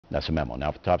That's a memo.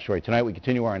 Now for the top story tonight, we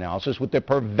continue our analysis with the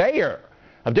purveyor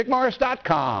of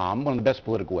DickMorris.com, one of the best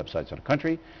political websites in the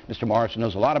country. Mr. Morris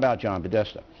knows a lot about John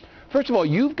Podesta. First of all,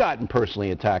 you've gotten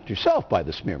personally attacked yourself by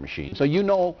the smear machine, so you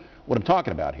know what I'm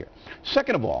talking about here.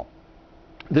 Second of all,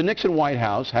 the Nixon White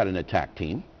House had an attack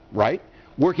team, right,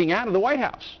 working out of the White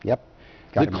House. Yep.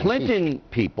 The Clinton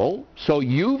people, so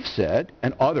you've said,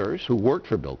 and others who worked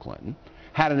for Bill Clinton,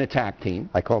 had an attack team.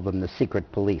 I call them the secret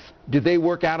police. Did they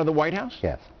work out of the White House?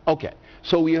 Yes. Okay.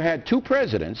 So you had two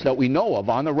presidents that we know of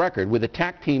on the record with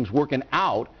attack teams working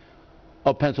out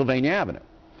of Pennsylvania Avenue.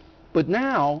 But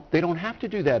now they don't have to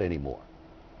do that anymore.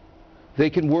 They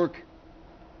can work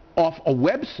off a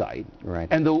website, right,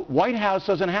 and the White House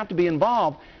doesn't have to be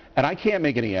involved. And I can't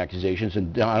make any accusations,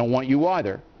 and I don't want you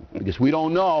either, because we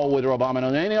don't know whether Obama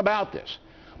knows anything about this.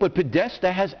 But Podesta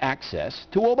has access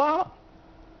to Obama.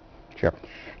 Sure.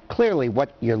 Clearly,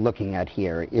 what you're looking at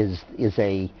here is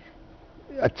a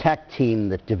attack team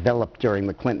that developed during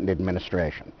the Clinton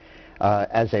administration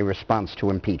as a response to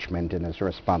impeachment and as a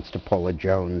response to Paula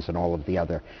Jones and all of the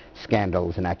other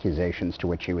scandals and accusations to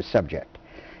which he was subject.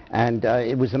 And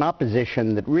it was an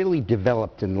opposition that really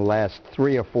developed in the last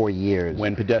 3 or 4 years.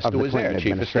 When Podesta was there,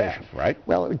 chief of staff, right?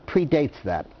 Well, it predates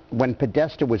that. When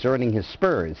Podesta was earning his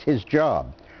spurs, his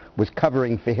job was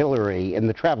covering for Hillary in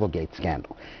the Travelgate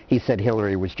scandal. He said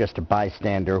Hillary was just a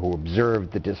bystander who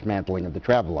observed the dismantling of the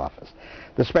travel office.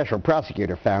 The special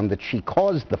prosecutor found that she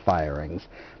caused the firings,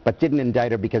 but didn't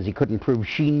indict her because he couldn't prove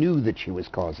she knew that she was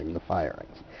causing the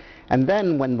firings. And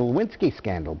then when the Lewinsky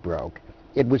scandal broke,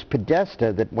 it was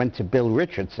Podesta that went to Bill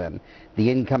Richardson, the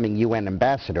incoming UN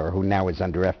ambassador, who now is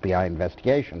under FBI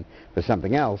investigation for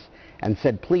something else, and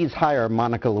said, please hire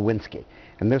Monica Lewinsky.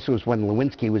 And this was when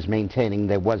Lewinsky was maintaining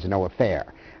there was no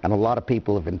affair. And a lot of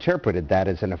people have interpreted that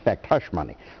as, in effect, hush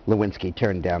money. Lewinsky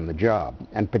turned down the job,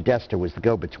 and Podesta was the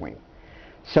go-between.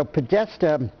 So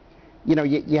Podesta, you know,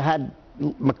 you had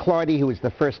McClarty, who was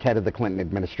the first head of the Clinton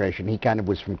administration. He kind of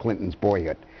was from Clinton's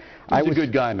boyhood. He's a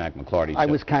good guy, Mac McClarty. I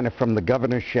was kind of from the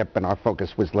governorship, and our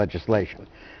focus was legislation.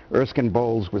 Erskine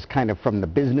Bowles was kind of from the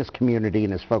business community,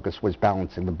 and his focus was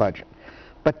balancing the budget.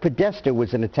 But Podesta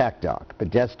was an attack dog.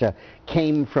 Podesta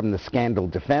came from the scandal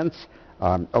defense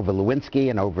over Lewinsky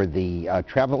and over the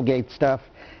Travelgate stuff,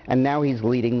 and now he's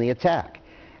leading the attack.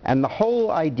 And the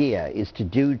whole idea is to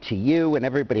do to you and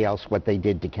everybody else what they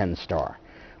did to Ken Starr,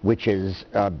 which is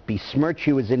besmirch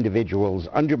you as individuals,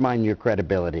 undermine your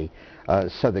credibility,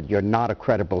 so that you're not a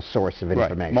credible source of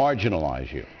information. Right.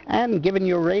 Marginalize you. And given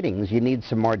your ratings, you need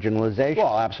some marginalization.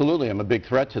 Well, absolutely. I'm a big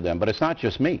threat to them, but it's not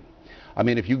just me. I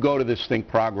mean, if you go to this Think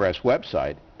Progress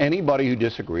website, anybody who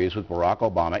disagrees with Barack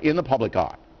Obama in the public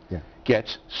eye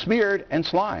gets smeared and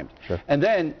slimed. Sure. And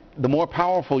then the more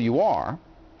powerful you are,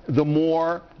 the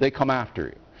more they come after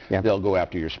you. Yeah. They'll go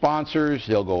after your sponsors,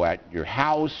 they'll go at your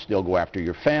house, they'll go after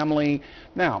your family.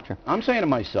 Now, I'm saying to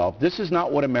myself, this is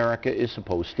not what America is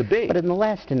supposed to be. But in the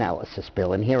last analysis,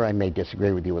 Bill, and here I may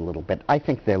disagree with you a little bit, I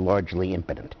think they're largely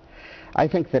impotent. I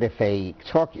think that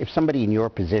if somebody in your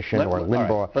position or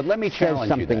Limbaugh but let me says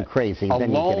something crazy,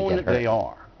 then you're going to get hurt. They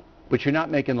are. But you're not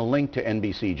making the link to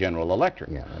NBC General Electric.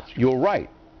 Yeah, that's true. You're right.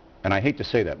 And I hate to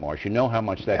say that, Marsh. You know how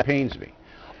much that pains me.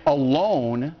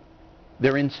 Alone,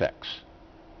 they're insects.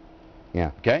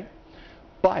 Yeah. Okay?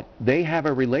 But they have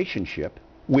a relationship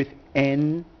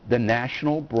within the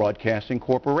National Broadcasting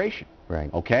Corporation.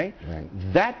 Right. Okay? Right.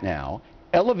 That now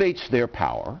elevates their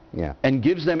power and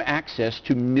gives them access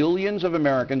to millions of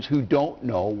Americans who don't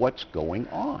know what's going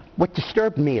on. What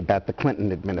disturbed me about the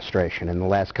Clinton administration in the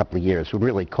last couple of years, what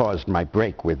really caused my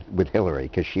break with Hillary,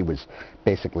 because she was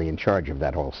basically in charge of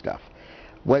that whole stuff,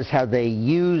 was how they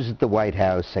used the White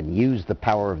House and used the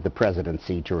power of the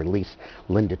presidency to release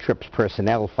Linda Tripp's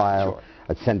personnel file,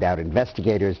 send out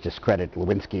investigators, discredit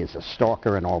Lewinsky as a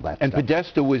stalker, and all that and stuff.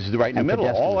 Podesta was right in the middle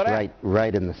of all of that.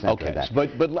 Right in the center of that.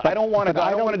 But I don't want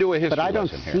to do a history lesson here. But I don't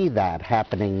see that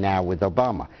happening now with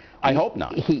Obama. I hope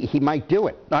not. He might do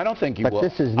it. I don't think he will. But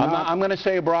this is not. I'm going to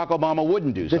say Barack Obama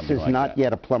wouldn't do something like that. This is not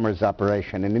yet a plumber's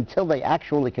operation, and until they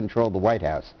actually control the White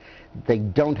House, they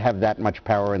don't have that much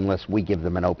power unless we give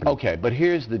them an opening. Okay, but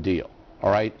here's the deal,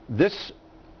 all right? This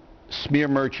smear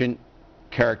merchant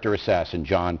character assassin,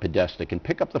 John Podesta, can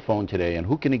pick up the phone today, and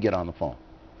who can he get on the phone?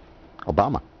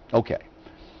 Obama. Okay.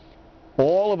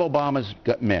 All of Obama's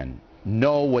men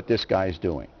know what this guy's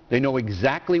doing. They know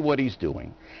exactly what he's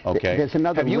doing. Okay. There's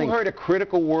another Have you heard a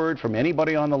critical word from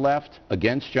anybody on the left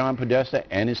against John Podesta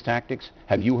and his tactics?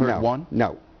 Have you heard one?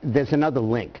 No. There's another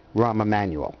link, Rahm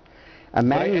Emanuel.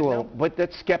 But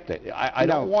that's skeptic. I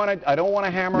don't want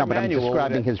to hammer Emanuel. No, but I'm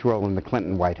describing his role in the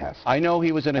Clinton White House. I know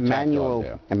he was an attack dog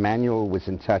there. Emanuel was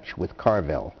in touch with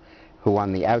Carville, who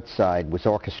on the outside was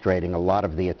orchestrating a lot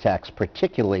of the attacks,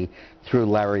 particularly through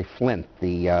Larry Flint,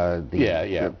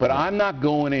 But I'm not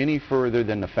going any further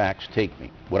than the facts take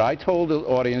me. What I told the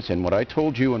audience and what I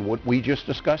told you and what we just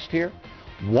discussed here,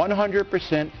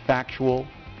 100% factual,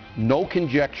 no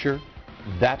conjecture.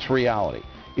 That's reality.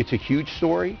 It's a huge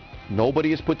story.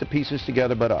 Nobody has put the pieces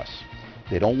together but us.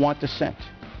 They don't want dissent.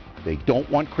 They don't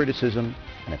want criticism.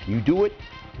 And if you do it,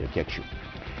 they'll get you.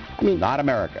 I mean, not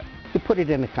America. To put it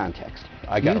into context,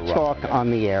 you talk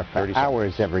on the air for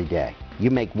hours every day.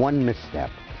 You make one misstep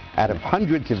out of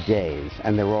hundreds of days,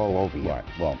 and they're all over you. Right.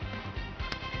 Well,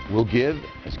 we'll give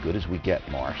as good as we get,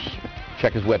 Morris.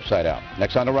 Check his website out.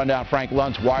 Next on the Rundown, Frank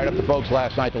Luntz wired up the folks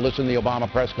last night to listen to the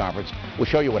Obama press conference. We'll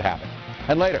show you what happened.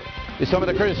 And later, is some of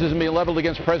the criticism being leveled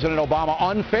against President Obama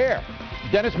unfair?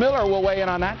 Dennis Miller will weigh in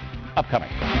on that. Upcoming.